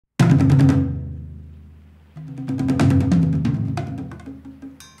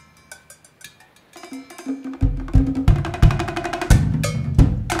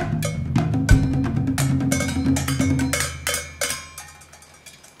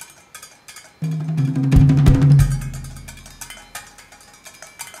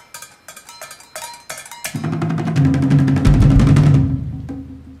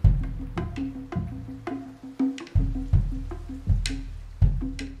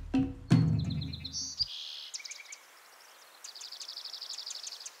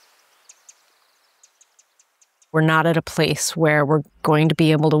We're not at a place where we're going to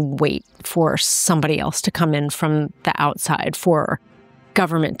be able to wait for somebody else to come in from the outside, for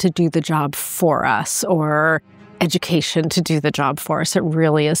government to do the job for us or education to do the job for us. It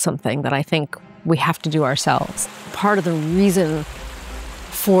really is something that I think we have to do ourselves. Part of the reason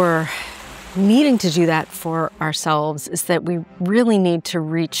for needing to do that for ourselves is that we really need to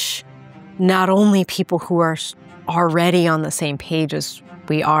reach not only people who are already on the same page as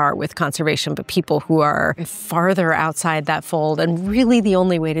we are with conservation, but people who are farther outside that fold. And really the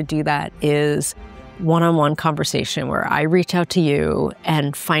only way to do that is one-on-one conversation where I reach out to you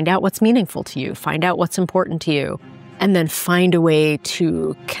and find out what's meaningful to you, find out what's important to you, and then find a way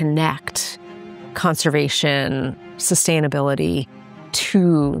to connect conservation, sustainability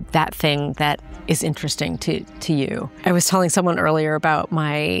to that thing that is interesting to you. I was telling someone earlier about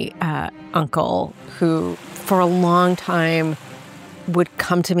my uncle who for a long time would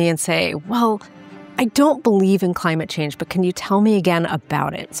come to me and say, well, I don't believe in climate change, but can you tell me again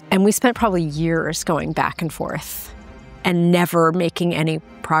about it? And we spent probably years going back and forth and never making any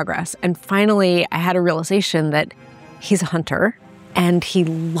progress. And finally, I had a realization that he's a hunter and he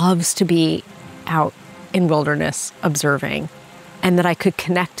loves to be out in wilderness observing, and that I could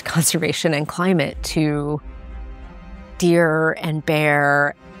connect conservation and climate to deer and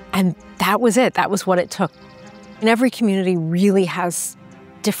bear. And that was it. That was what it took. And every community really has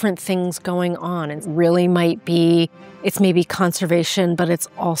different things going on. It really might be, it's maybe conservation, but it's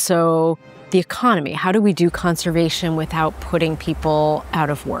also the economy. How do we do conservation without putting people out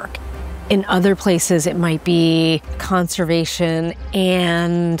of work? In other places, it might be conservation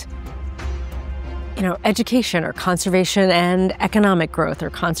and education, or conservation and economic growth, or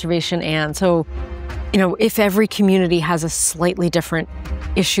conservation and. So, if every community has a slightly different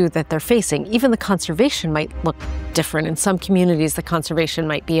issue that they're facing, even the conservation might look different. In some communities, the conservation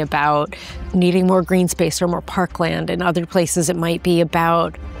might be about needing more green space or more parkland. In other places, it might be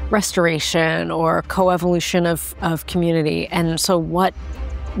about restoration or coevolution of community. And so what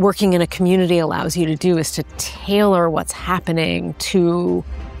working in a community allows you to do is to tailor what's happening to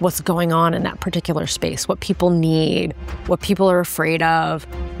what's going on in that particular space, what people need, what people are afraid of,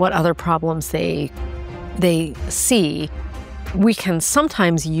 what other problems they see. We can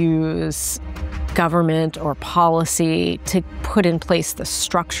sometimes use government or policy to put in place the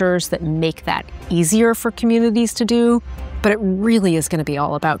structures that make that easier for communities to do, but it really is going to be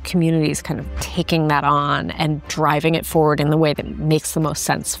all about communities kind of taking that on and driving it forward in the way that makes the most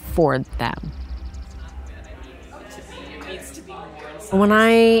sense for them. When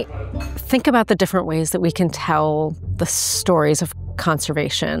I think about the different ways that we can tell the stories of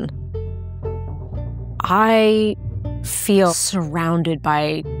conservation, I feel surrounded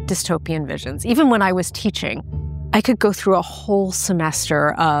by dystopian visions. Even when I was teaching, I could go through a whole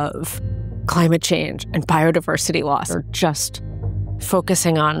semester of climate change and biodiversity loss, or just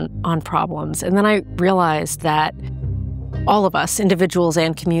focusing on problems. And then I realized that all of us, individuals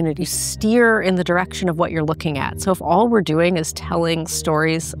and communities, steer in the direction of what you're looking at. So if all we're doing is telling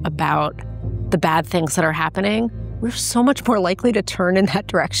stories about the bad things that are happening, we're so much more likely to turn in that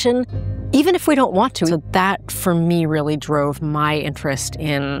direction, even if we don't want to. So that, for me, really drove my interest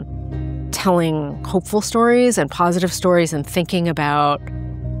in telling hopeful stories and positive stories and thinking about,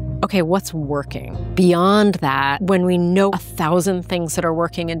 okay, what's working? Beyond that, when we know 1,000 things that are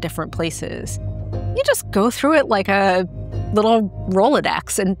working in different places, you just go through it like a little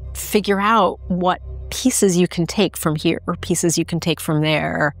Rolodex and figure out what pieces you can take from here or pieces you can take from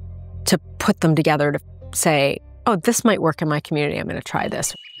there to put them together to say, oh, this might work in my community. I'm going to try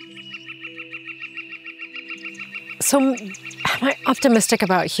this. So am I optimistic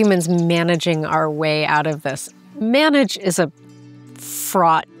about humans managing our way out of this? Manage is a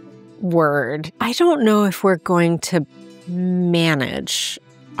fraught word. I don't know if we're going to manage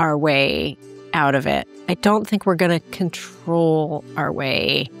our way out of it. I don't think we're going to control our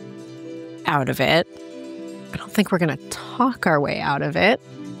way out of it. I don't think we're going to talk our way out of it.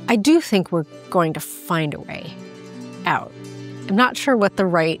 I do think we're going to find a way out. I'm not sure what the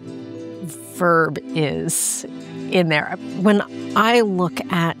right verb is in there. When I look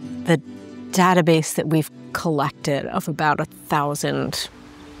at the database that we've collected of about 1,000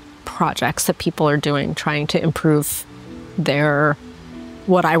 projects that people are doing trying to improve their,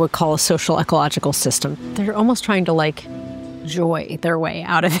 what I would call a social ecological system, they're almost trying to joy their way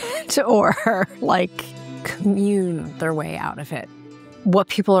out of it or commune their way out of it. What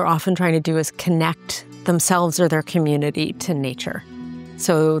people are often trying to do is connect themselves or their community to nature.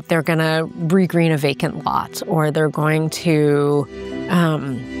 So they're going to regreen a vacant lot, or they're going to,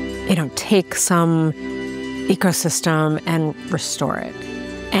 take some ecosystem and restore it.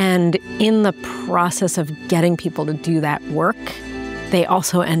 And in the process of getting people to do that work, they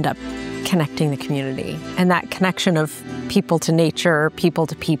also end up connecting the community. And that connection of people to nature, people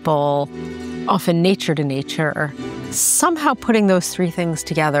to people, often nature to nature, somehow putting those three things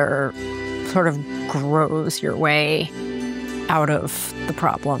together sort of grows your way out of the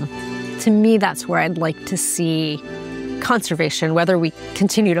problem. To me, that's where I'd like to see conservation, whether we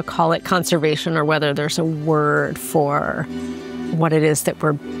continue to call it conservation or whether there's a word for what it is that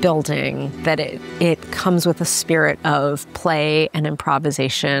we're building, that it comes with a spirit of play and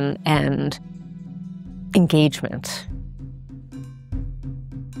improvisation and engagement.